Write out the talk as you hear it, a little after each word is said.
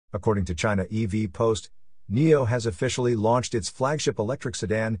According to China EV Post, Nio has officially launched its flagship electric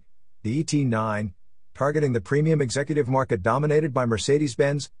sedan, the ET9, targeting the premium executive market dominated by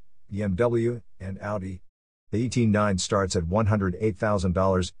Mercedes-Benz, BMW, and Audi. The ET9 starts at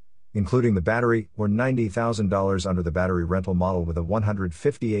 $108,000, including the battery, or $90,000 under the battery rental model with a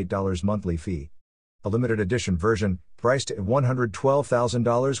 $158 monthly fee. A limited edition version, priced at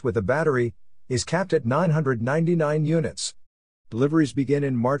 $112,000 with a battery, is capped at 999 units. Deliveries begin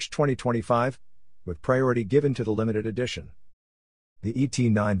in March 2025, with priority given to the limited edition. The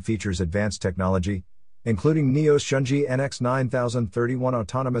ET9 features advanced technology, including Nio's Shenji NX9031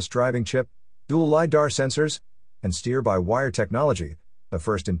 autonomous driving chip, dual LiDAR sensors, and steer-by-wire technology, the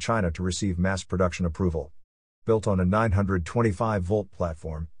first in China to receive mass production approval. Built on a 925-volt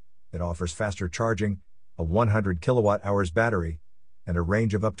platform, it offers faster charging, a 100 kilowatt-hours battery, and a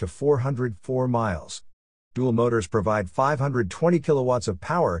range of up to 404 miles. Dual motors provide 520 kilowatts of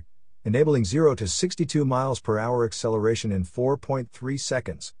power, enabling 0 to 62 miles per hour acceleration in 4.3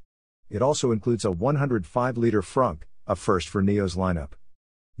 seconds. It also includes a 105-liter frunk, a first for Nio's lineup.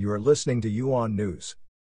 You are listening to Yuan News.